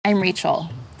I'm Rachel,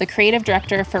 the creative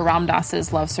director for Ram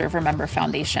Dass's Love Serve Remember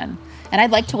Foundation, and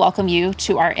I'd like to welcome you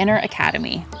to our Inner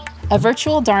Academy, a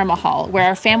virtual Dharma hall where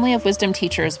our family of wisdom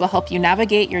teachers will help you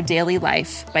navigate your daily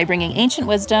life by bringing ancient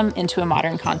wisdom into a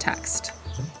modern context.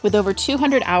 With over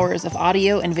 200 hours of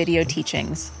audio and video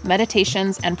teachings,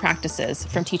 meditations, and practices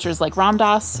from teachers like Ram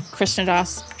Dass, Krishna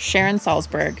Das, Sharon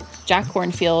Salzberg, Jack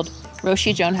Kornfield,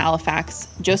 Roshi Joan Halifax,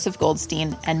 Joseph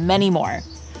Goldstein, and many more,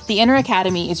 the Inner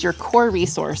Academy is your core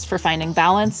resource for finding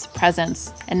balance,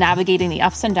 presence, and navigating the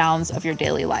ups and downs of your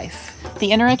daily life.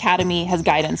 The Inner Academy has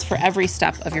guidance for every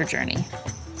step of your journey.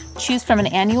 Choose from an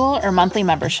annual or monthly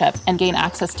membership and gain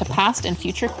access to past and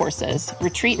future courses,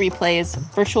 retreat replays,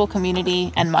 virtual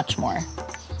community, and much more.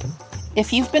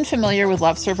 If you've been familiar with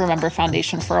Love Serve Remember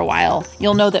Foundation for a while,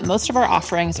 you'll know that most of our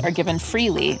offerings are given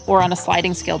freely or on a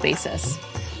sliding scale basis.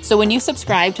 So when you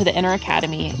subscribe to the Inner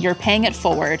Academy, you're paying it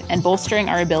forward and bolstering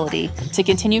our ability to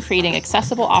continue creating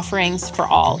accessible offerings for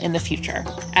all in the future,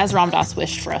 as Ram Dass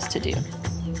wished for us to do.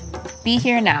 Be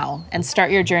here now and start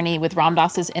your journey with Ram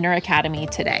Dass's Inner Academy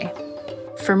today.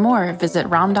 For more, visit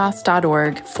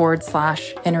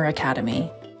ramdass.org/Inner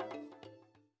Academy.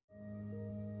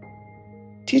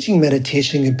 Teaching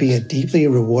meditation can be a deeply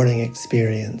rewarding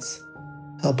experience.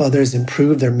 Help others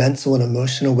improve their mental and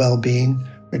emotional well-being,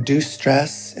 reduce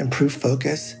stress, improve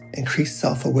focus, increase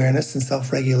self-awareness and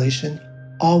self-regulation,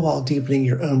 all while deepening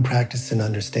your own practice and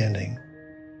understanding.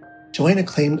 Join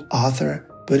acclaimed author,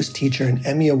 Buddhist teacher, and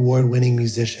Emmy Award-winning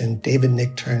musician David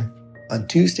Nichtern on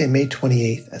Tuesday, May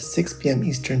 28th at 6 p.m.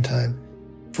 Eastern Time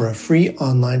for a free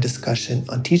online discussion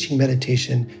on teaching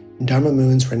meditation in Dharma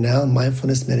Moon's renowned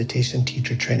mindfulness meditation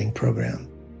teacher training program.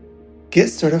 Get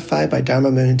certified by Dharma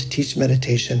Moon to teach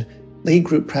meditation, lead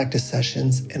group practice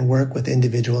sessions, and work with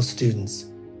individual students.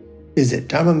 Visit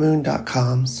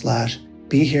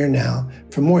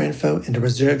dharmamoon.com/BeHereNow for more info and to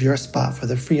reserve your spot for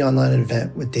the free online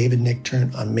event with David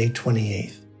Nichtern on May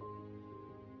 28th.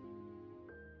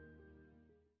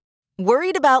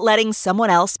 Worried about letting someone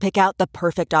else pick out the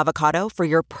perfect avocado for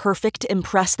your perfect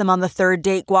impress them on the third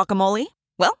date guacamole?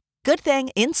 Well, good thing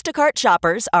Instacart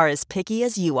shoppers are as picky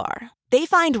as you are. They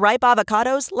find ripe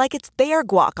avocados like it's their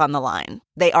guac on the line.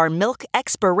 They are milk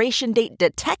expiration date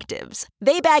detectives.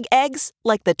 They bag eggs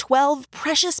like the 12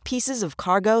 precious pieces of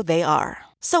cargo they are.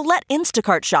 So let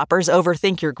Instacart shoppers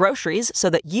overthink your groceries so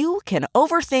that you can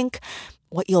overthink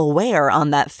what you'll wear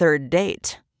on that third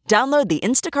date. Download the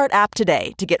Instacart app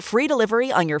today to get free delivery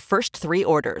on your first 3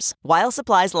 orders, while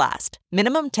supplies last.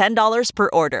 Minimum $10 per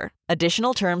order.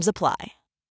 Additional terms apply.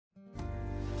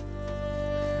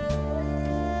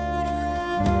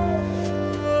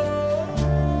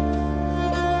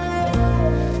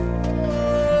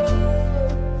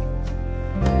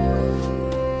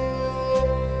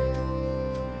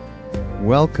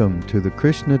 Welcome to the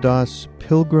Krishna Das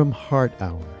Pilgrim Heart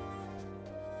Hour.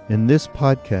 In this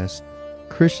podcast,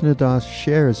 Krishna Das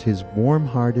shares his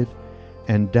warm-hearted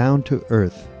and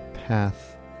down-to-earth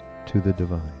path to the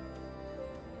divine.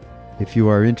 If you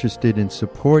are interested in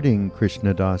supporting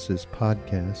Krishna Das's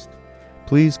podcast,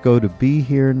 please go to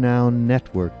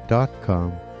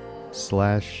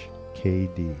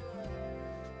BeHereNowNetwork.com/KD.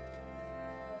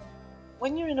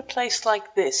 When you're in a place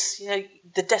like this, you know,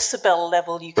 the decibel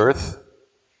level you can... Earth?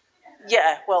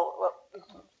 Yeah, well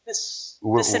this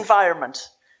environment.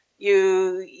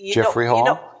 You Jeffrey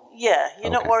Hall?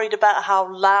 You're not worried about how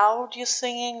loud you're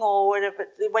singing or whatever.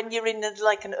 When you're in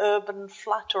like an urban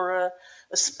flat or a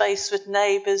space with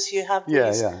neighbours, you have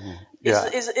these...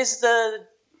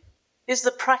 Is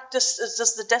the practice,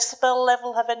 does the decibel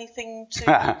level have anything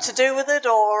to do with it?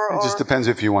 Or It just depends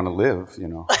if you want to live, you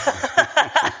know.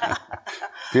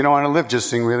 If you don't want to live, just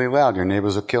sing really loud. Your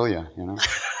neighbors will kill you, you know.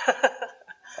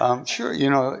 Sure, you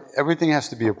know, everything has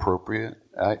to be appropriate.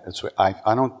 I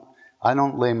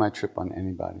don't lay my trip on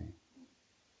anybody.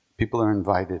 People are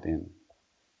invited in.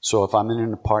 So if I'm in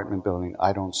an apartment building,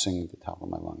 I don't sing at the top of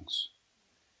my lungs,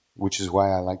 which is why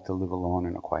I like to live alone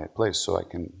in a quiet place so I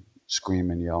can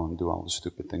scream and yell and do all the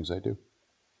stupid things I do.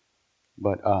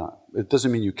 But it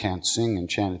doesn't mean you can't sing and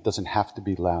chant. It doesn't have to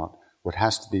be loud. What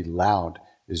has to be loud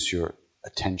is your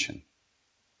attention.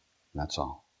 That's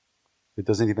all. It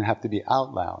doesn't even have to be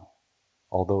out loud,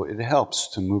 although it helps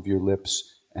to move your lips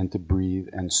and to breathe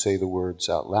and say the words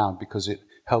out loud because it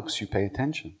helps you pay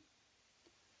attention.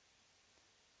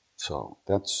 So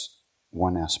that's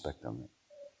one aspect of it.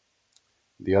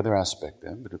 The other aspect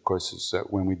of it, of course, is that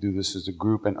when we do this as a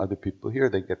group and other people here,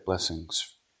 they get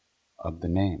blessings of the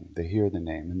name. They hear the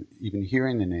name, and even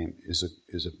hearing the name is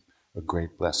a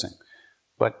great blessing.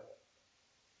 But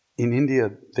in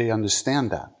India, they understand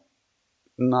that.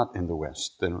 Not in the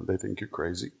West. They think you're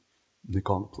crazy. They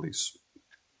call the police.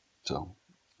 So,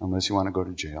 unless you want to go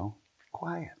to jail,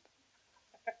 quiet.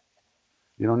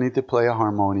 You don't need to play a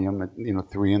harmonium at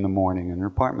 3 a.m. in an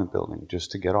apartment building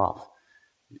just to get off.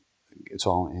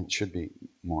 It should be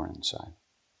more inside.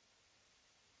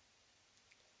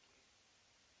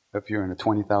 If you're in a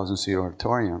 20,000-seat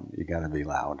auditorium, you got to be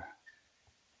loud.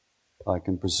 Like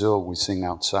in Brazil, we sing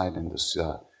outside in this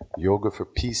Yoga for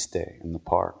Peace Day in the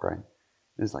park, right?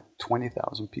 There's like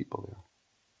 20,000 people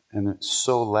there. And it's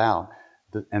so loud.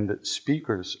 And the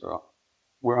speakers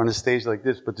we're on a stage like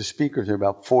this, but the speakers are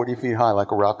about 40 feet high,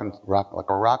 like a rock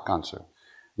concert.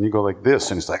 And you go like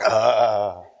this, and it's like,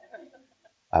 ah.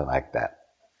 I like that.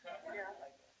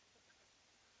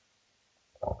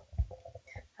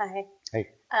 Hi. Hey.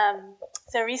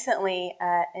 So recently,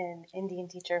 an Indian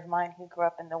teacher of mine who grew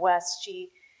up in the West, she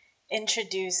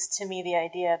introduced to me the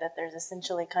idea that there's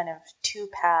essentially kind of two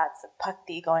paths of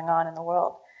bhakti going on in the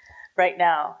world right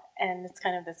now. And it's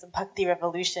kind of this bhakti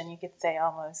revolution, you could say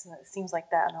almost. And it seems like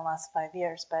that in the last 5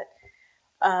 years. But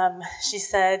she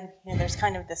said, there's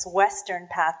kind of this Western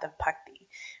path of bhakti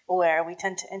where we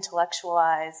tend to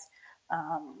intellectualize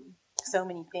so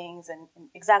many things. And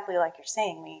exactly like you're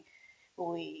saying,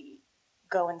 we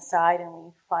go inside and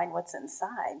we find what's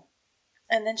inside.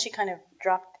 And then she kind of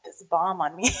dropped this bomb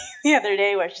on me the other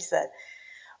day where she said,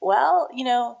 well,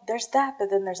 there's that, but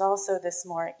then there's also this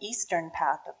more Eastern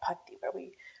path of bhakti where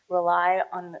we rely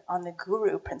on the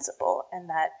guru principle, and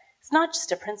that it's not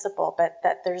just a principle, but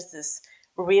that there's this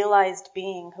realized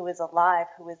being who is alive,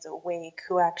 who is awake,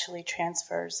 who actually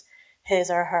transfers his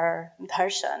or her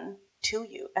darshan to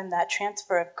you, and that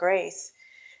transfer of grace.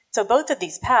 So both of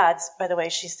these paths, by the way,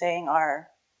 she's saying are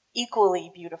equally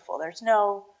beautiful. There's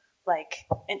no,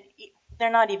 and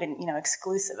they're not even,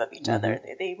 exclusive of each other.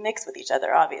 They mix with each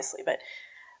other, obviously. But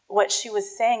what she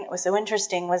was saying that was so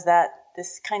interesting was that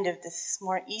this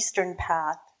more Eastern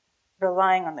path,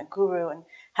 relying on the guru and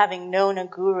having known a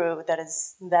guru that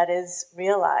is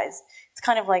realized, it's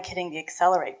kind of like hitting the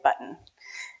accelerate button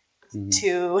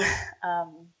to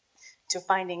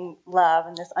finding love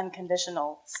in this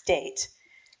unconditional state.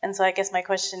 And so I guess my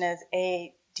question is,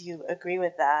 A, do you agree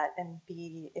with that? And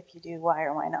B, if you do, why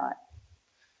or why not?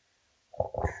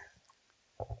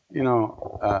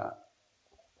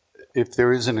 If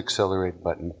there is an accelerate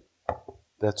button,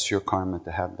 that's your karma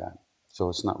to have that. So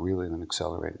it's not really an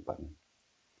accelerated button.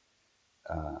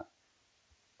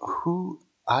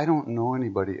 I don't know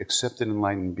anybody except an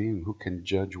enlightened being who can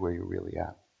judge where you're really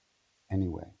at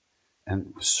anyway.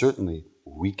 And certainly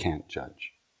we can't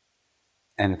judge.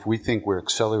 And if we think we're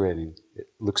accelerating, it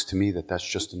looks to me that that's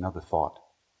just another thought.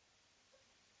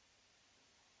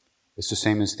 It's the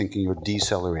same as thinking you're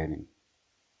decelerating,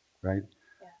 right?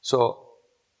 Yeah. So,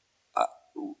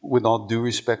 with all due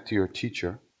respect to your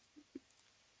teacher,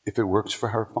 if it works for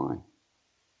her, fine.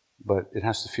 But it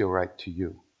has to feel right to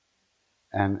you.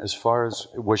 And as far as,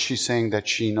 was she saying that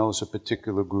she knows a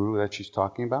particular guru that she's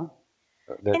talking about?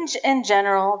 In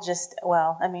general,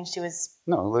 she was...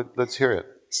 No, let's hear it.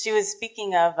 She was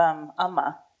speaking of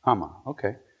Amma. Amma,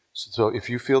 okay. So if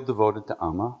you feel devoted to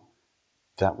Amma,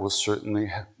 that will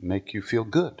certainly make you feel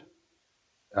good.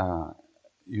 But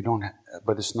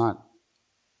it's not...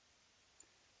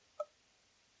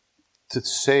 To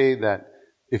say that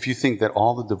if you think that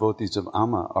all the devotees of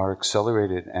Amma are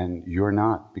accelerated and you're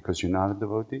not because you're not a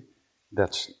devotee,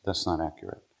 that's not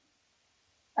accurate.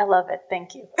 I love it.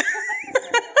 Thank you.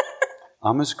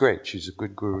 Amma's great. She's a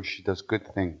good guru. She does good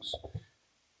things.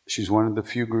 She's one of the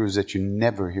few gurus that you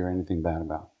never hear anything bad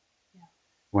about. Yeah.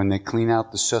 When they clean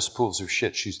out the cesspools of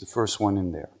shit, she's the first one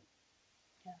in there.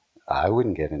 Yeah. I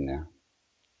wouldn't get in there.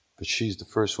 But she's the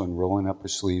first one rolling up her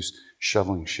sleeves,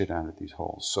 shoveling shit out of these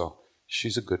holes. So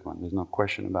she's a good one. There's no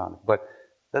question about it. But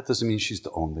that doesn't mean she's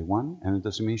the only one, and it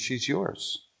doesn't mean she's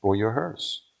yours or you're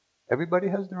hers. Everybody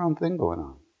has their own thing going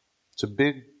on.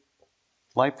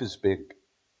 Life is big.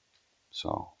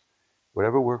 So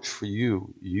whatever works for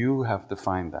you, you have to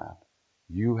find that.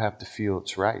 You have to feel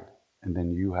it's right, and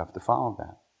then you have to follow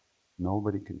that.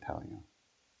 Nobody can tell you.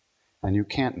 And you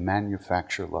can't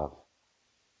manufacture love.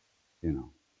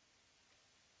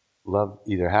 Love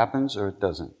either happens or it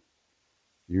doesn't.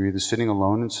 You're either sitting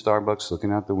alone in Starbucks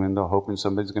looking out the window hoping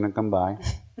somebody's going to come by,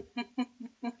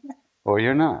 or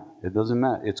you're not. It doesn't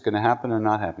matter. It's going to happen or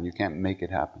not happen. You can't make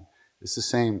it happen. It's the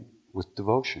same with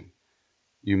devotion.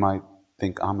 You might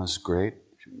think Amma's great.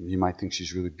 You might think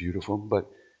she's really beautiful, but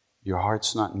your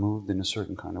heart's not moved in a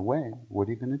certain kind of way. What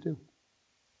are you going to do?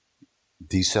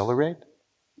 Decelerate?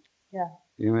 Yeah.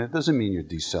 It doesn't mean you're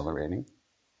decelerating.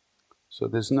 So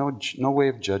there's no way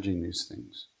of judging these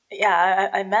things. Yeah,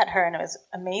 I met her and it was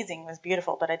amazing. It was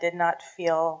beautiful, but I did not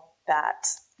feel that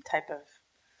type of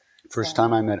First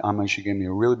time I met Amma, she gave me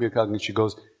a really big hug, and she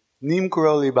goes, Neem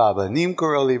Karoli Baba, Neem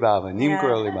Karoli Baba, Neem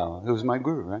Karoli Baba. It was my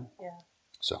guru, right? Yeah.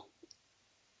 So.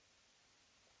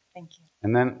 Thank you.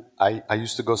 And then I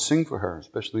used to go sing for her,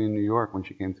 especially in New York when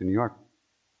she came to New York.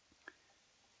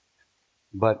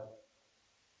 But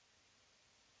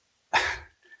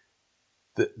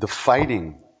the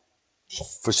fighting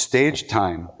for stage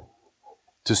time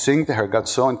to sing to her got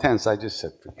so intense, I just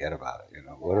said, forget about it,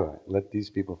 what do I, let these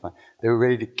people fight. They were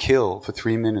ready to kill for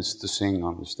 3 minutes to sing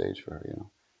on the stage for her,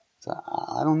 So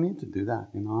I don't need to do that,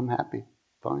 I'm happy,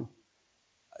 fine.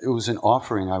 It was an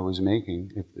offering I was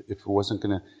making. If it wasn't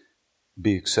going to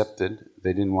be accepted,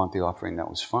 they didn't want the offering, that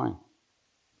was fine.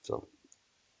 So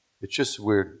it's just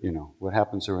weird, what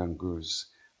happens around gurus.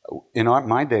 In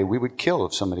my day, we would kill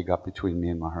if somebody got between me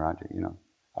and Maharaji,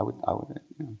 I would,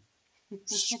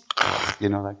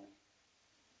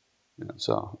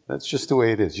 so that's just the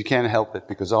way it is. You can't help it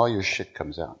because all your shit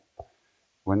comes out.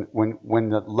 When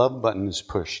the love button is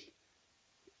pushed,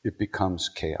 it becomes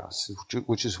chaos,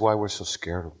 which is why we're so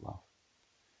scared of love,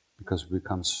 because we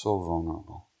become so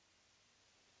vulnerable.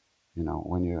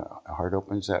 When your heart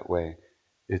opens that way,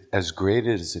 as great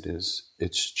as it is,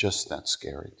 it's just that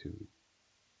scary too.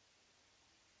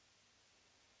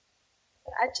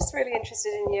 I'm just really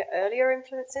interested in your earlier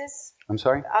influences. I'm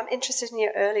sorry? I'm interested in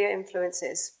your earlier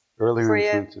influences.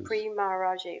 Influences.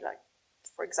 Pre-Maharaji. Like,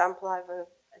 for example, I have a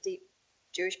deep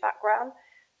Jewish background.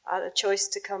 I had a choice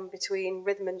to come between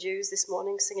rhythm and Jews this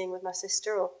morning, singing with my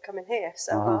sister, or coming here.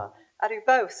 So I do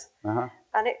both.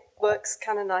 And it works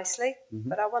kind of nicely. Mm-hmm.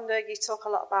 But I wonder, you talk a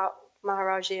lot about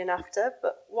Maharaji and after,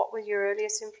 but what were your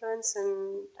earliest influence,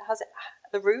 and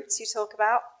the roots you talk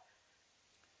about?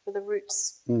 Were the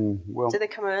roots, did they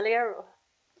come earlier? Or?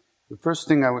 The first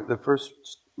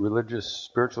religious,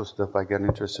 spiritual stuff I got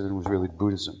interested in was really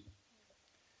Buddhism.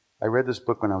 I read this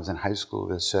book when I was in high school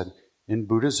that said, in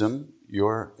Buddhism,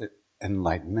 your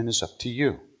enlightenment is up to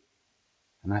you.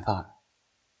 And I thought,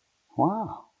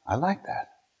 wow, I like that.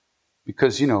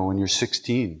 Because, when you're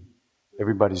 16,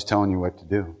 everybody's telling you what to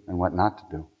do and what not to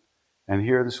do. And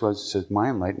here this was, it says, my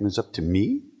enlightenment is up to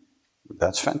me?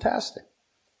 That's fantastic.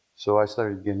 So I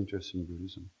started getting interested in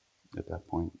Buddhism at that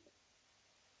point.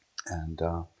 And,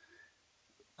 of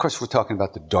course, we're talking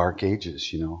about the dark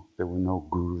ages, There were no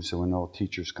gurus, there were no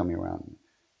teachers coming around.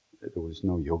 There was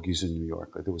no yogis in New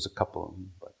York. There was a couple of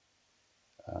them, but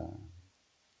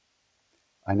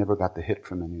I never got the hit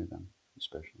from any of them,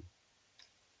 especially.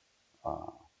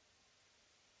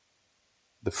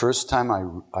 The first time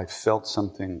I felt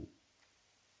something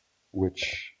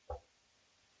which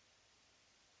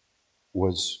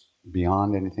was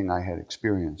beyond anything I had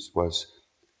experienced was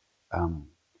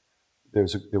there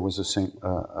was a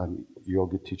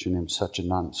yoga teacher named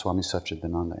Satchidananda, Swami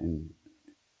Satchidananda in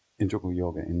Integral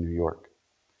Yoga in New York.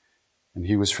 And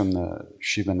he was from the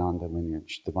Shivananda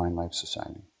lineage, Divine Life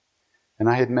Society. And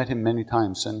I had met him many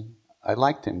times, and I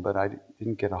liked him, but I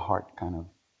didn't get a heart kind of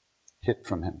hit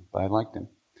from him, but I liked him.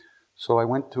 So I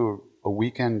went to a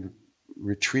weekend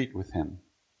retreat with him,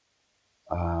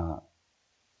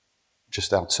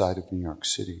 just outside of New York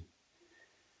City.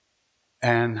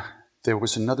 And there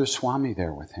was another Swami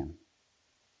there with him,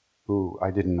 who I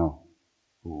didn't know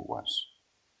who it was.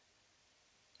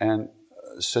 And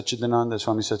Satchidananda,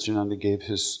 Swami Satchidananda gave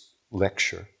his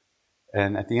lecture.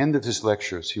 And at the end of his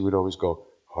lectures, he would always go,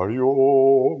 Hari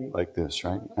Om, like this,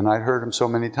 right? And I'd heard him so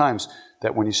many times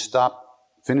that when he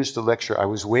finished the lecture, I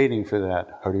was waiting for that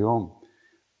Hari Om.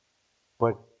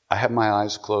 But I had my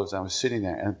eyes closed. I was sitting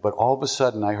there. But all of a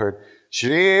sudden, I heard,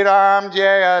 Shri Ram,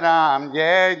 Jaya Ram,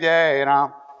 Jai Jai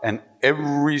Ram. And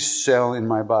every cell in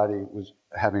my body was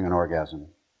having an orgasm.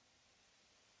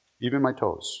 Even my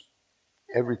toes.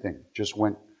 Everything just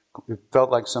went, it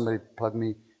felt like somebody plugged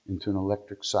me into an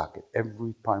electric socket.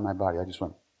 Every part of my body, I just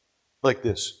went like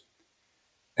this.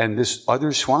 And this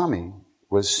other Swami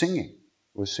was singing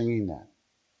that.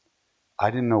 I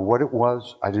didn't know what it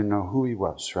was. I didn't know who he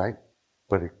was, right?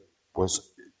 But it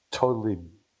was totally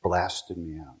blasted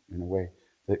me out in a way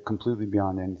that completely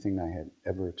beyond anything I had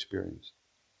ever experienced.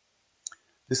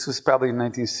 This was probably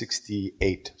in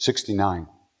 69.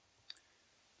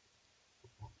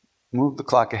 Move the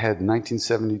clock ahead,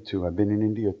 1972. I've been in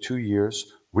India 2 years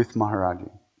with Maharaji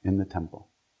in the temple,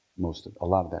 a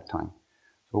lot of that time.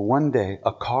 So one day,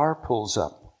 a car pulls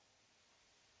up,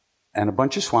 and a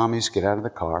bunch of swamis get out of the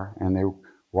car, and they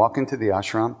walk into the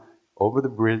ashram, over the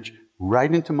bridge,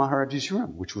 right into Maharaji's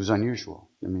room, which was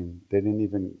unusual. I mean,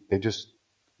 they just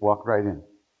walked right in.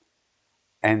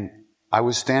 And I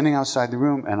was standing outside the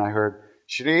room, and I heard,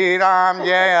 Shri Ram,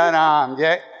 Jai Ram,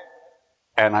 Jai.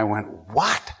 And I went,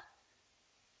 what?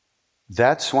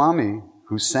 That Swami,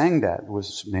 who sang that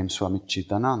was named Swami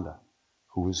Chidananda,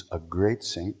 who was a great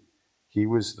saint. He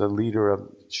was the leader of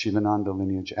Shivananda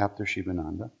lineage after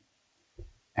Shivananda.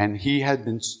 And he had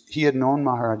known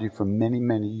Maharaji for many,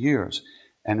 many years.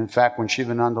 And in fact, when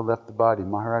Shivananda left the body,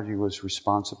 Maharaji was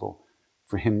responsible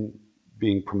for him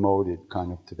being promoted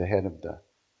kind of to the head of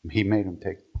he made him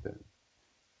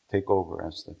take over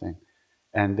as the thing.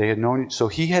 And they had known, so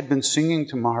he had been singing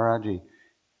to Maharaji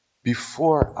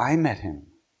before I met him.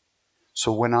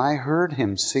 So when I heard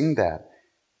him sing that,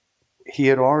 he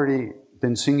had already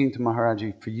been singing to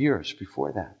Maharaji for years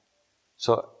before that.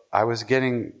 So I was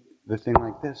getting the thing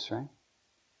like this, right?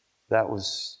 That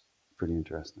was pretty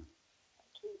interesting.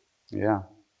 Yeah.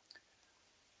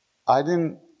 I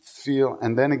didn't feel,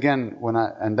 and then again,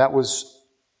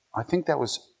 I think that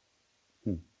was,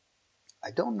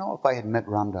 I don't know if I had met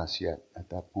Ram Dass yet at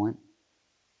that point.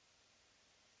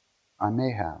 I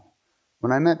may have.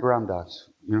 When I met Ram Dass,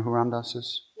 you know who Ram Dass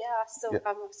is? Yeah, I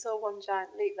saw One Giant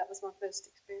Leap. That was my first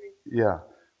experience. Yeah.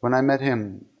 When I met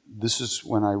him, this is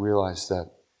when I realized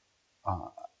that,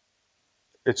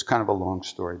 it's kind of a long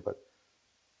story, but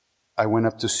I went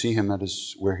up to see him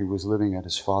where he was living at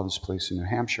his father's place in New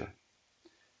Hampshire.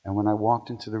 And when I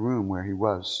walked into the room where he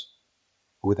was,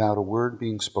 without a word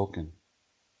being spoken,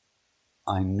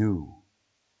 I knew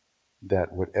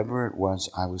that whatever it was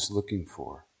I was looking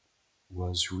for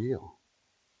was real.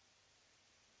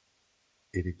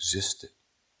 It existed.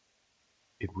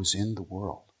 It was in the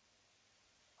world.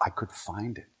 I could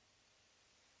find it.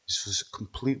 This was a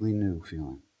completely new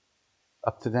feeling.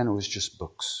 Up to then it was just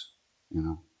books,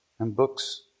 And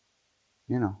books,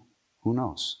 who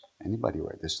knows? Anybody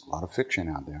write? There's a lot of fiction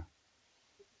out there.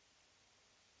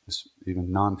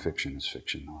 Even non-fiction is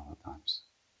fiction a lot of times.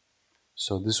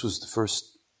 So this was the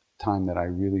first time that I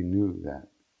really knew that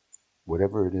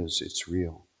whatever it is, it's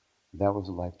real. That was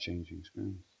a life-changing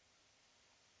experience.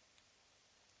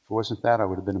 If it wasn't that, I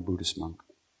would have been a Buddhist monk.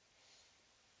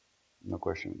 No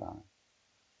question about it.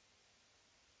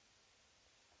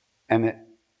 And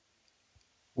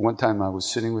one time I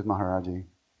was sitting with Maharaji,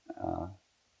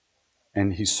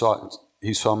 and he saw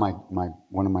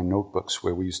one of my notebooks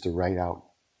where we used to write out,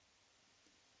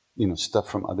 stuff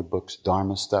from other books,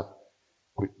 Dharma stuff.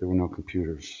 There were no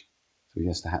computers, so he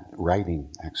has to have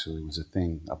writing. Actually, was a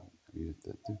thing.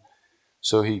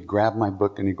 So he grabbed my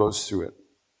book and he goes through it,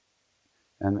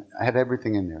 and I had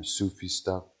everything in there: Sufi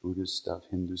stuff, Buddhist stuff,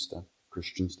 Hindu stuff,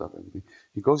 Christian stuff, everything.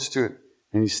 He goes through it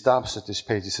and he stops at this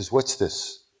page. He says, "What's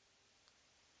this?"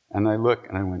 And I look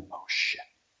and I went, "Oh shit,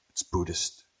 it's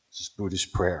Buddhist. This is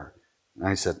Buddhist prayer." And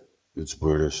I said, "It's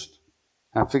Buddhist."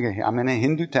 And I figure I'm in a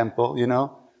Hindu temple,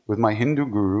 with my Hindu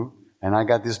guru, and I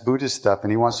got this Buddhist stuff,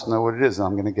 and he wants to know what it is, and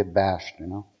I'm going to get bashed,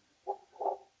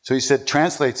 So he said,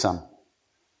 "Translate some."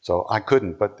 So I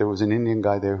couldn't, but there was an Indian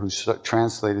guy there who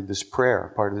translated this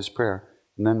prayer, part of this prayer.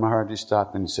 And then Maharaji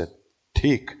stopped and he said,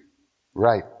 "Teek,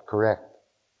 right, correct."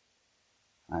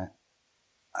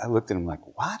 I looked at him like,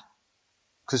 "What?"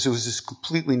 Because it was this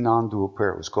completely non-dual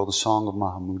prayer. It was called the Song of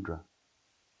Mahamudra,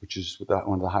 which is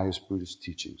one of the highest Buddhist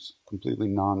teachings. Completely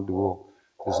non-dual.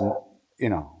 There's,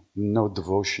 no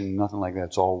devotion, nothing like that.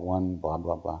 It's all one, blah,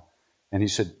 blah, blah. And he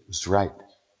said, "It was right."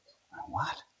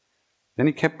 What? Then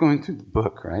he kept going through the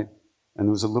book, right? And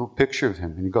there was a little picture of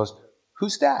him. And he goes,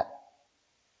 "Who's that?"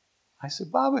 I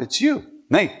said, "Baba, it's you."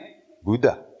 "Nay,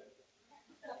 Buddha."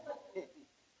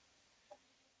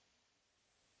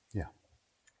 Yeah.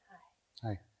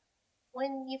 Hi.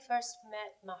 When you first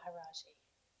met Maharaji,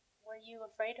 were you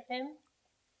afraid of him?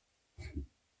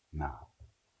 No.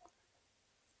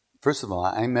 First of all,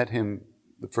 I met him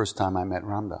the first time I met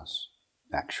Ram Dass,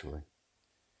 actually.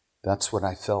 That's what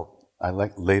I felt. I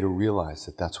later realized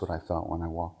that that's what I felt when I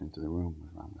walked into the room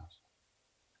with Ram Dass.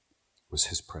 It was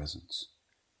his presence.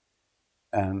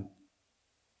 And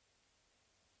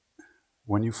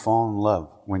when you fall in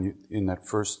love, in that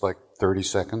first 30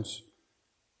 seconds,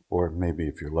 or maybe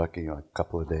if you're lucky, a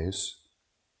couple of days,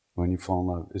 when you fall in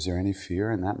love, is there any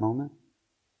fear in that moment?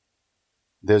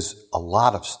 There's a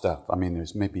lot of stuff. I mean,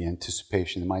 there's maybe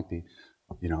anticipation. There might be,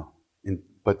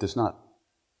 but there's not.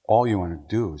 All you want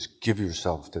to do is give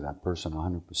yourself to that person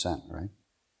 100%, right?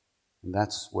 And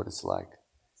that's what it's like.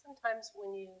 Sometimes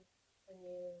when you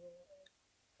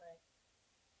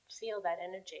feel that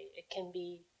energy, it can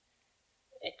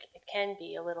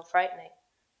be a little frightening.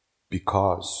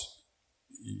 Because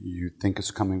you think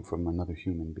it's coming from another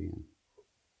human being.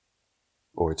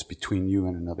 Or it's between you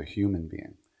and another human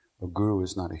being. A guru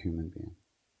is not a human being.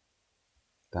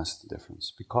 That's the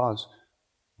difference. Because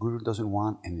guru doesn't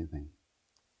want anything.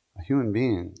 A human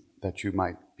being that you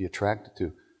might be attracted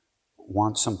to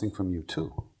wants something from you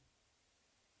too.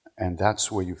 And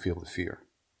that's where you feel the fear.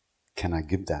 Can I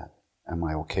give that? Am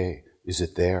I okay? Is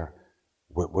it there?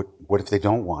 What if they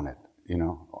don't want it? You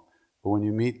know? But when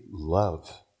you meet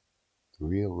love,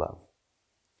 real love,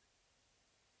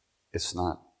 it's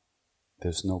not,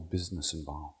 there's no business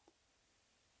involved.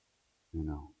 You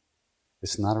know?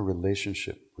 It's not a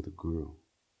relationship with a guru.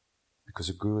 Because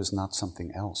a guru is not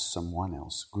something else, someone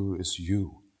else. Guru is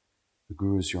you. The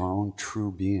guru is your own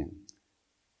true being,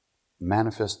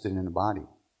 manifested in a body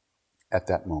at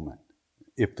that moment.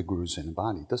 If the guru's in a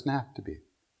body. It doesn't have to be.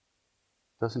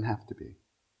 Doesn't have to be.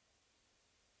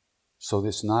 So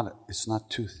it's not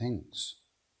two things.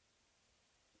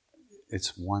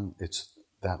 It's one, it's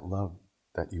that love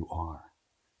that you are.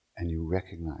 And you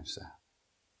recognize that.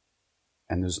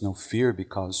 And there's no fear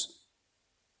because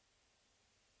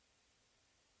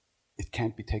it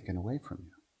can't be taken away from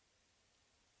you.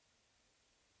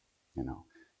 You know,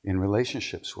 in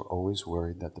relationships, we're always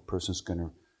worried that the person's going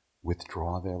to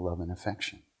withdraw their love and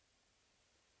affection.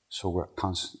 So we're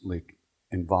constantly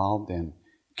involved in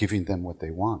giving them what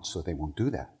they want, so they won't do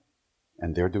that.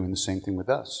 And they're doing the same thing with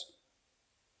us.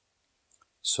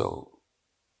 So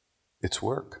it's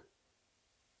work.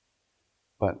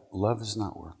 But love is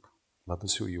not work. Love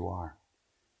is who you are.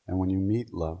 And when you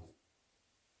meet love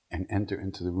and enter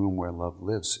into the room where love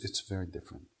lives, it's very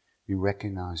different. You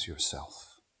recognize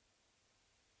yourself.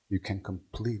 You can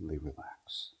completely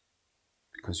relax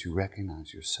because you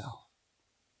recognize yourself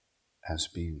as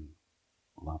being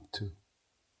love too.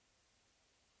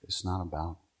 It's not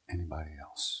about anybody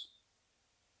else.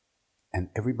 And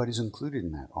everybody's included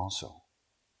in that also.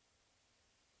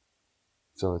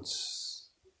 So it's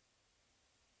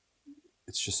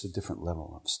just a different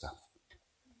level of stuff.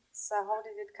 So how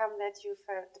did it come that you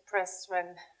felt depressed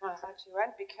when Maharaji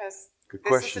went? Because good this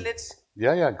question. is a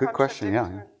little Good question,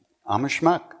 yeah. I'm a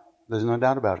schmuck. There's no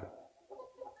doubt about it.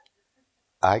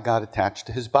 I got attached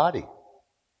to his body.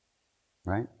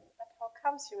 Right? But how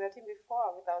comes you met him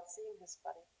before without seeing his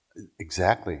body?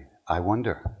 Exactly. I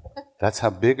wonder. That's how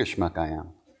big a schmuck I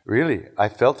am. Really. I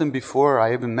felt him before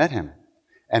I even met him.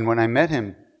 And when I met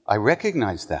him, I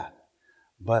recognized that.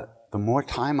 But the more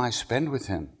time I spend with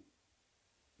him,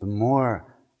 the more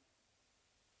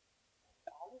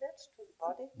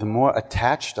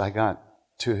attached I got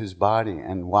to his body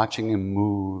and watching him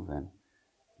move. And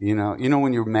you know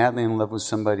when you're madly in love with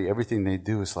somebody, everything they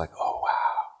do is like, oh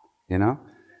wow, you know?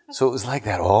 So it was like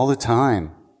that all the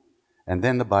time. And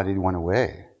then the body went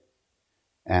away.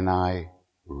 And I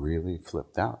really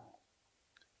flipped out.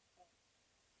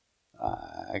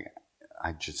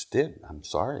 I just did. I'm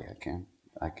sorry.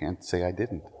 I can't say I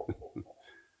didn't.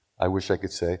 I wish I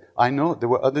could say. I know there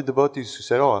were other devotees who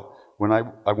said, oh,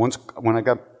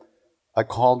 I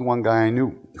called one guy I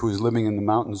knew who was living in the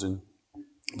mountains in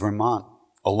Vermont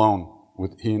alone,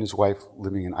 with he and his wife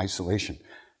living in isolation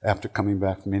after coming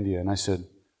back from India. And I said,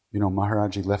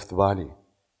 Maharaji left the body.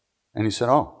 And he said,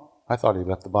 oh, I thought he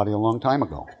left the body a long time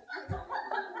ago.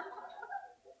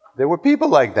 There were people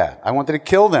like that. I wanted to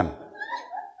kill them.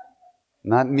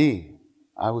 Not me.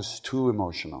 I was too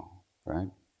emotional,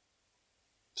 right?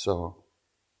 So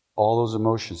all those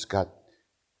emotions got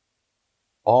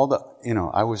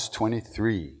I was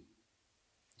 23.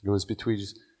 It was between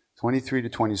 23 to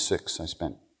 26 I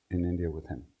spent in India with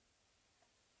him.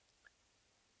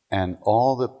 And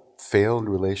all the failed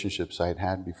relationships I had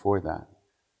had before that,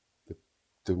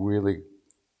 the really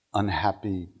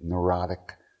unhappy,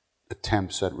 neurotic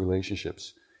attempts at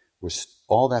relationships,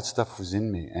 all that stuff was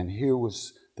in me. And here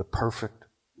was the perfect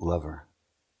lover,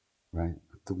 right?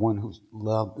 The one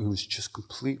who's just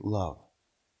complete love.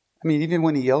 I mean, even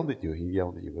when he yelled at you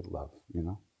with love,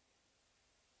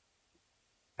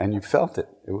 And you felt it.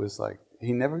 It was like,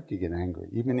 he never could get angry.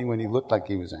 Even when he looked like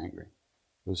he was angry.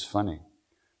 It was funny.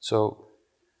 So,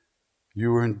 you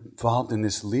were involved in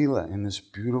this Leela, in this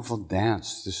beautiful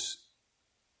dance,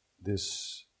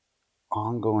 this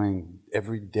ongoing,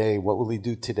 every day, what will he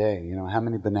do today? How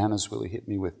many bananas will he hit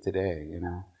me with today?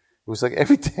 It was like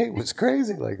every day was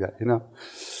crazy like that,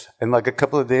 And like a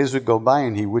couple of days would go by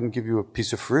and he wouldn't give you a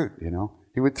piece of fruit,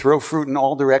 He would throw fruit in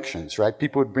all directions, right?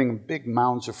 People would bring him big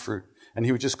mounds of fruit. And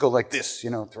he would just go like this,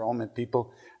 throw them at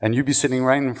people. And you'd be sitting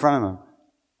right in front of him.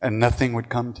 And nothing would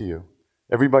come to you.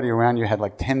 Everybody around you had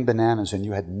like 10 bananas and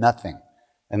you had nothing.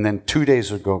 And then 2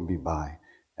 days would go by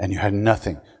and you had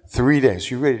nothing. 3 days,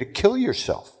 you're ready to kill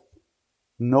yourself.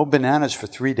 No bananas for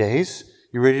 3 days.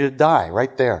 You're ready to die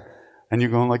right there. And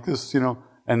you're going like this,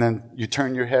 and then you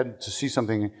turn your head to see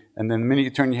something, and then the minute you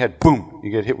turn your head, boom,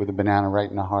 you get hit with a banana right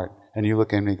in the heart. And you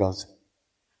look at him and he goes,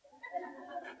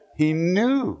 he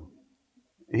knew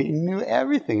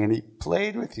everything, and he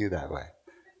played with you that way.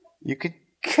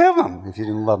 kill him if you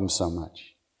didn't love him so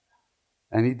much.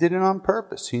 And he did it on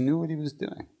purpose. He knew what he was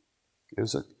doing. It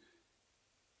was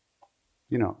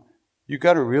you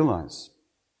got to realize,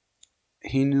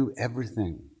 he knew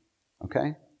everything,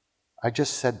 okay? I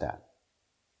just said that.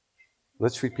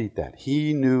 Let's repeat that.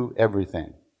 He knew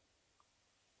everything.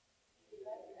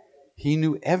 He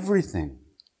knew everything.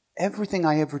 Everything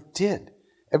I ever did.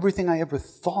 Everything I ever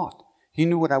thought. He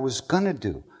knew what I was going to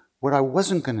do, what I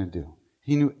wasn't going to do.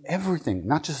 He knew everything,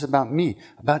 not just about me,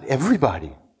 about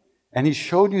everybody. And he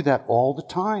showed you that all the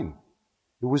time.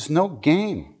 It was no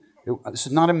game. This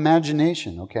is not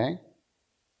imagination, okay?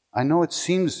 I know it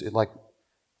seems like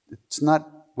it's not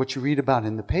what you read about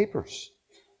in the papers.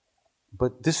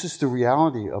 But this is the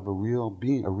reality of a real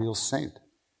being, a real saint.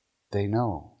 They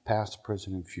know past,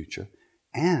 present, and future.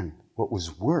 And what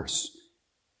was worse,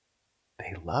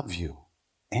 they love you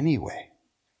anyway,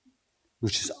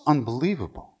 which is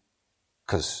unbelievable,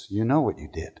 because you know what you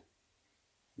did.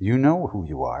 You know who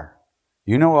you are.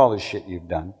 You know all the shit you've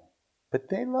done. But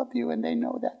they love you and they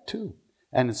know that too.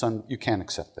 And you can't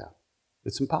accept that.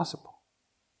 It's impossible.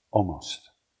 Almost.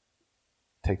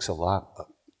 It takes a lot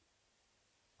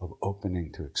of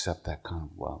opening to accept that kind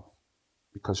of love.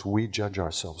 Because we judge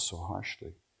ourselves so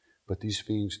harshly. But these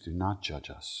beings do not judge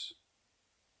us.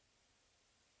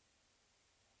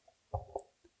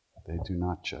 They do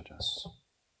not judge us.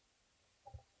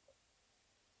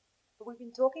 We've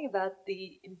been talking about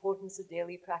the importance of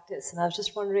daily practice, and I was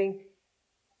just wondering,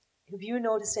 have you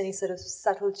noticed any sort of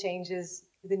subtle changes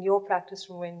within your practice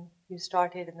from when you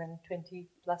started and then 20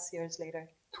 plus years later?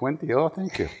 20? Oh,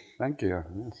 thank you. Thank you.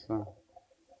 Yes,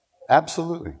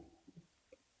 absolutely.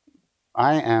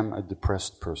 I am a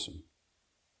depressed person.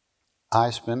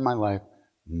 I spend my life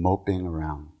moping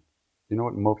around. You know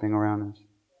what moping around is?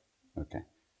 Okay.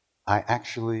 I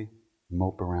actually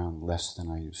mope around less than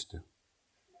I used to.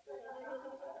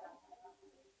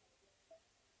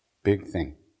 Big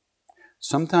thing.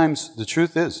 Sometimes, the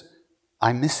truth is,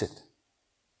 I miss it.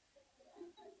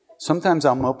 Sometimes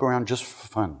I'll mope around just for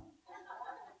fun.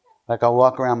 Like I'll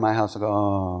walk around my house and go,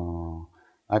 oh,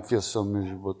 I feel so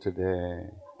miserable today.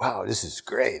 Wow, this is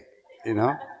great, you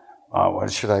know? Oh,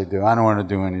 what should I do? I don't want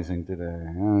to do anything today.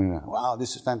 Wow,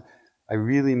 this is fun. I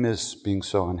really miss being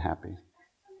so unhappy.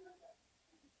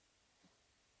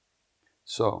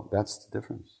 So that's the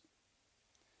difference.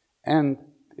 And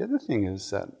the other thing is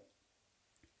that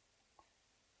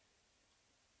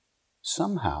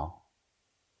somehow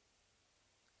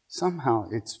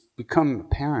it's become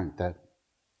apparent that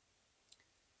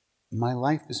my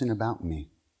life isn't about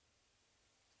me.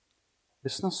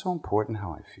 It's not so important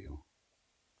how I feel.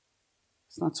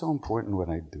 It's not so important what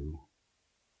I do.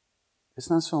 It's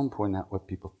not so important what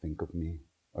people think of me,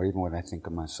 or even what I think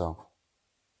of myself.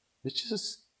 It's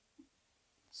just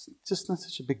not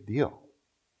such a big deal,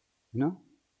 you know?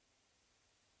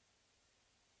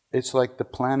 It's like the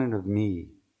planet of me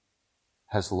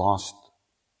has lost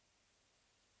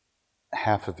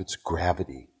half of its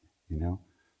gravity, you know?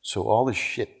 So all the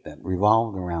shit that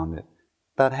revolved around it,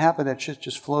 about half of that shit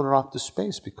just floated off to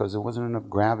space because there wasn't enough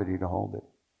gravity to hold it.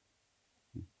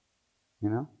 You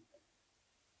know?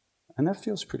 And that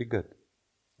feels pretty good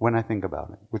when I think about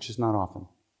it, which is not often.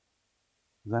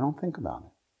 Because I don't think about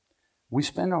it. We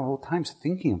spend our whole times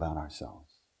thinking about ourselves.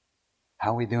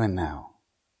 How are we doing now?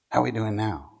 How are we doing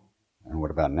now? And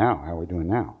what about now? How are we doing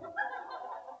now?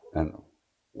 And,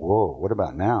 whoa, what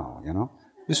about now? You know?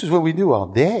 This is what we do all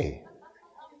day.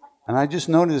 And I just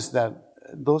noticed that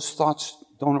those thoughts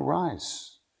don't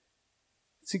arise.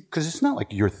 See, because it's not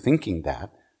like you're thinking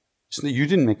that. You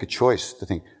didn't make a choice to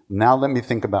think, now let me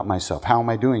think about myself. How am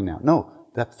I doing now? No,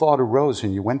 that thought arose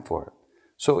and you went for it.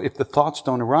 So if the thoughts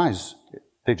don't arise,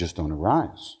 they just don't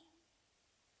arise.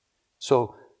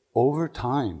 So over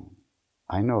time,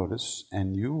 I notice,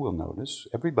 and you will notice,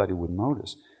 everybody would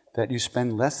notice, that you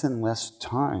spend less and less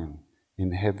time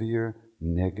in heavier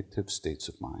negative states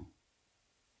of mind,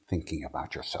 thinking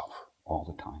about yourself all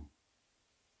the time.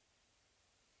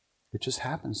 It just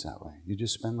happens that way. You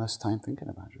just spend less time thinking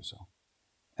about yourself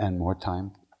and more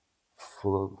time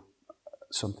full of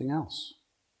something else.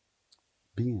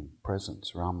 Being,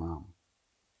 presence, Ram Ram.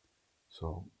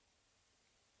 So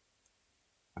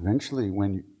eventually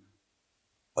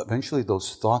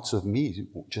those thoughts of me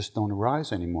just don't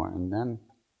arise anymore, and then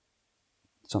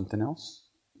something else,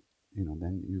 you know,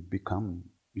 then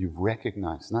you've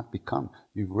recognized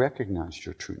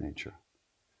your true nature,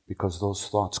 because those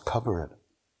thoughts cover it,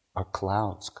 are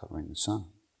clouds covering the sun.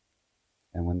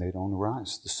 And when they don't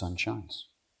arise, the sun shines.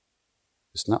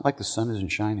 It's not like the sun isn't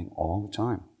shining all the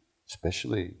time,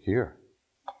 especially here.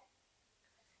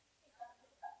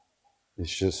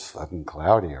 It's just fucking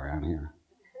cloudy around here.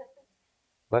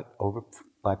 But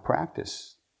by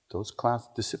practice, those clouds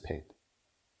dissipate.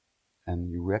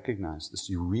 And you recognize this,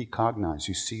 you recognize,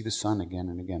 you see the sun again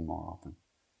and again more often.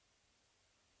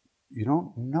 You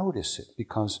don't notice it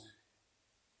because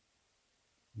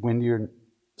when you're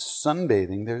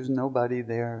sunbathing, there's nobody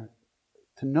there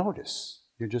to notice.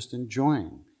 You're just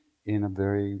enjoying in a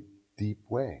very deep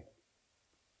way.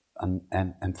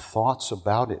 And thoughts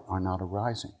about it are not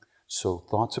arising. So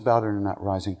thoughts about it are not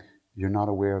arising. You're not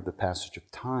aware of the passage of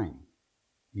time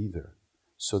either.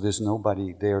 So there's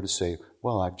nobody there to say,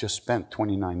 well, I've just spent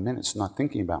 29 minutes not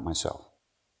thinking about myself.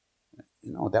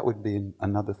 That would be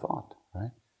another thought,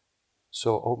 right?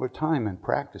 So over time and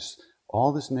practice,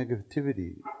 all this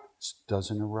negativity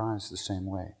doesn't arise the same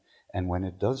way. And when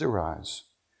it does arise,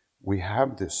 we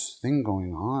have this thing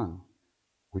going on,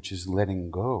 which is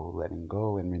letting go,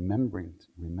 and remembering.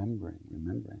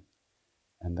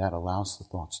 And that allows the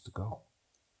thoughts to go.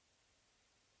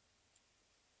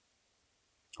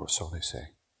 Or so they say.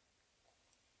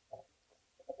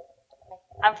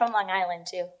 I'm from Long Island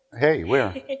too. Hey,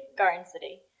 where? Garden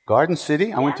City. Garden City?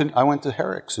 Yeah. I went to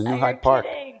Herrick's in New Hyde Park.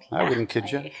 I wouldn't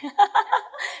kid you. I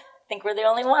think we're the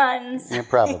only ones. Yeah,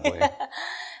 probably.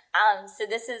 So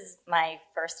this is my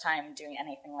first time doing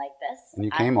anything like this. And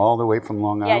you came all the way from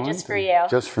Long Island? Yeah, just for you.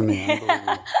 Just for me.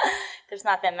 There's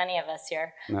not that many of us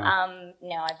here. No.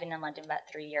 No, I've been in London about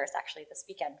 3 years, actually, this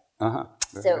weekend. Uh-huh.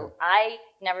 So I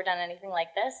never done anything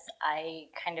like this. I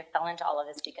kind of fell into all of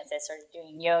this because I started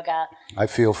doing yoga. I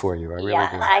feel for you. I really do.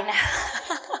 I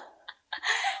know.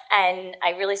 And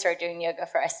I really started doing yoga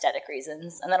for aesthetic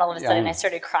reasons. And then all of a sudden I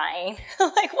started crying.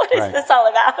 Like, what is this all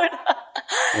about?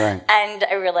 Right. And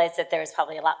I realized that there was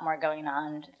probably a lot more going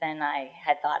on than I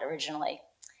had thought originally.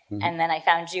 Mm-hmm. And then I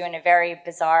found you in a very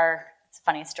bizarre, it's a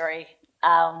funny story,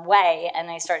 way. And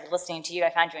I started listening to you. I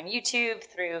found you on YouTube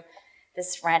through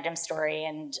this random story.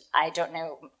 And I don't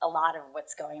know a lot of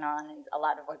what's going on and a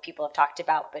lot of what people have talked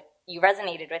about. But you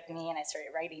resonated with me and I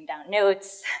started writing down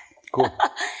notes. Cool.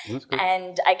 That's good.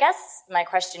 And I guess my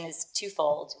question is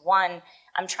twofold. One,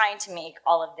 I'm trying to make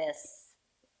all of this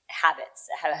habits,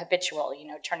 habitual,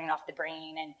 turning off the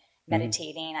brain and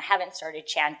meditating. I haven't started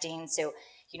chanting. So,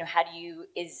 how do you,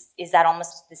 is that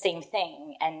almost the same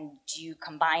thing? And do you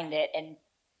combine it?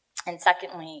 And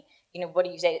secondly, what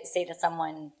do you say to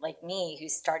someone like me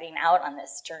who's starting out on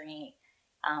this journey?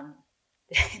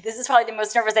 This is probably the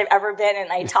most nervous I've ever been,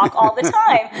 and I talk all the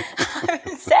time.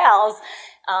 I'm in sales.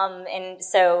 And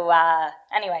so,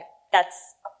 anyway, that's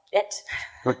it.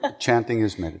 But chanting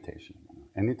is meditation.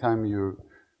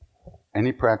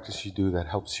 Any practice you do that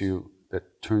helps you, that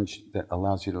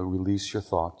allows you to release your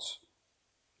thoughts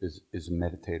is a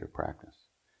meditative practice.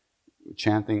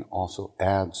 Chanting also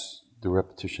adds the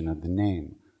repetition of the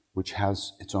name, which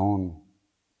has its own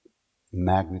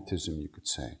magnetism, you could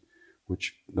say,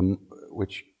 which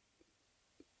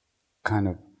kind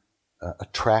of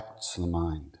attracts the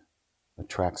mind,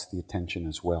 attracts the attention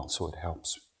as well, so it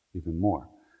helps even more.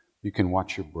 You can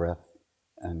watch your breath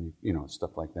and,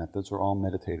 stuff like that. Those are all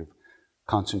meditative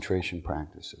concentration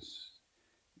practices.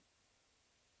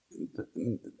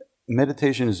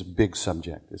 Meditation is a big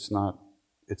subject. It's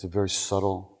a very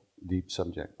subtle, deep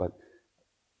subject, but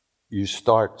you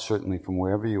start certainly from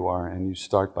wherever you are, and you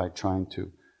start by trying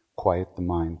to quiet the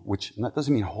mind, which that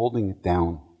doesn't mean holding it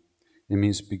down. It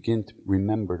means begin to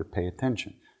remember to pay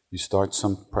attention. You start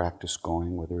some practice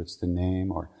going, whether it's the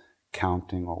name or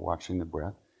counting or watching the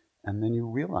breath, and then you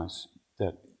realize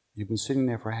that you've been sitting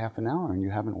there for half an hour and you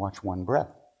haven't watched one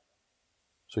breath.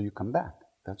 So you come back,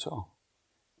 that's all.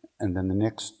 And then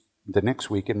the next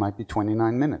week it might be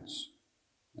 29 minutes,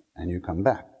 and you come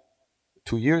back.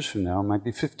 2 years from now it might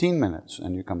be 15 minutes,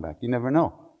 and you come back. You never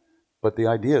know. But the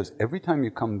idea is, every time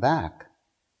you come back,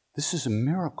 this is a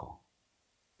miracle.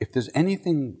 If there's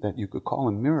anything that you could call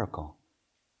a miracle,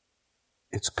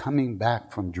 it's coming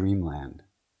back from dreamland.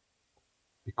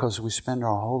 Because we spend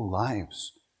our whole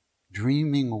lives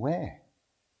dreaming away.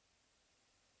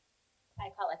 I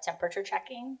call it temperature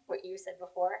checking, what you said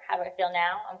before. How do I feel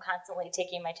now? I'm constantly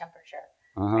taking my temperature.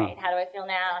 Uh-huh. Right? How do I feel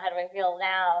now? How do I feel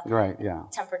now? Right, yeah.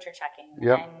 Temperature checking.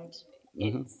 Yep. And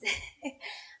it's,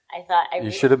 I thought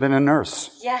you should have been a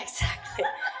nurse. Yeah, exactly.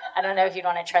 I don't know if you'd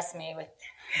want to trust me with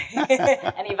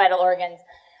any vital organs.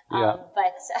 Yeah.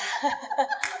 But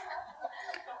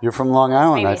you're from Long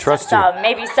Island. I trust you.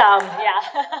 Maybe some, yeah.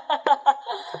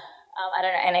 I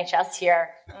don't know, NHS here.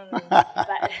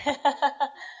 But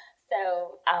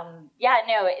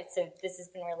so, this has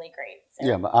been really great. So.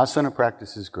 Yeah, but asana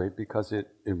practice is great because it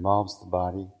involves the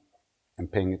body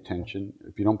and paying attention.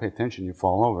 If you don't pay attention, you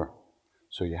fall over.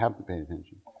 So you have to pay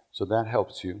attention. So that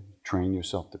helps you train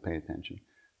yourself to pay attention.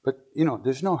 But,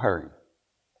 there's no hurry.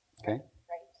 Okay?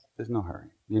 Right. There's no hurry.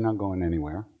 You're not going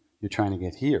anywhere. You're trying to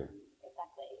get here.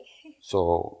 Exactly.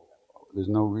 So there's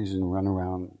no reason to run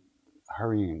around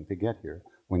hurrying to get here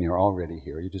when you're already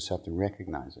here. You just have to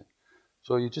recognize it.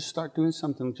 So you just start doing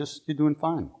something, you're doing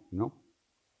fine, you know?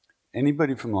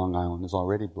 Anybody from Long Island is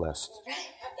already blessed. Yeah,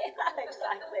 exactly.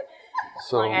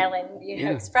 So, Long Island,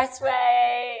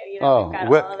 expressway,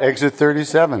 exit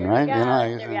 37, right? Yeah,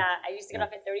 I used to get off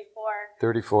at 34.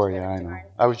 34, yeah, I know.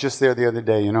 I was just there the other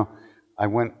day, you know. I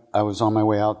was on my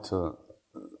way out to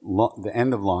the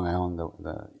end of Long Island,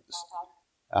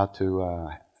 out to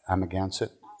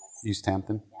Amagansett, East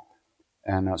Hampton.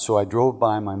 And so I drove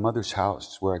by my mother's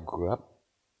house where I grew up,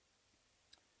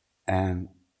 and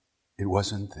it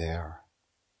wasn't there.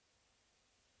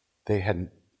 The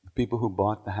people who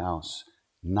bought the house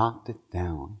knocked it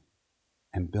down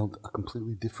and built a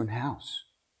completely different house.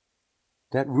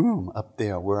 That room up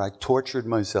there where I tortured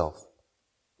myself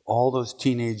all those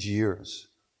teenage years,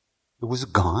 it was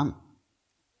gone.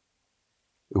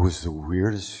 It was the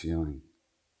weirdest feeling.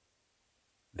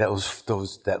 That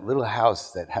little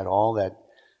house that had all that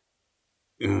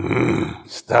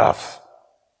stuff.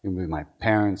 With my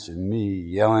parents and me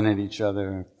yelling at each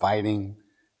other, fighting,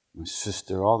 my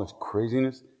sister, all this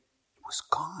craziness, it was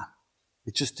gone.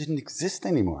 It just didn't exist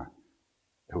anymore.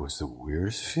 It was the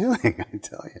weirdest feeling, I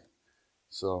tell you.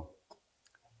 So,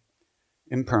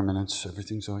 impermanence,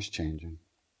 everything's always changing.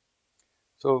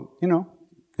 So,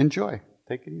 enjoy.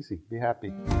 Take it easy. Be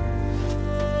happy.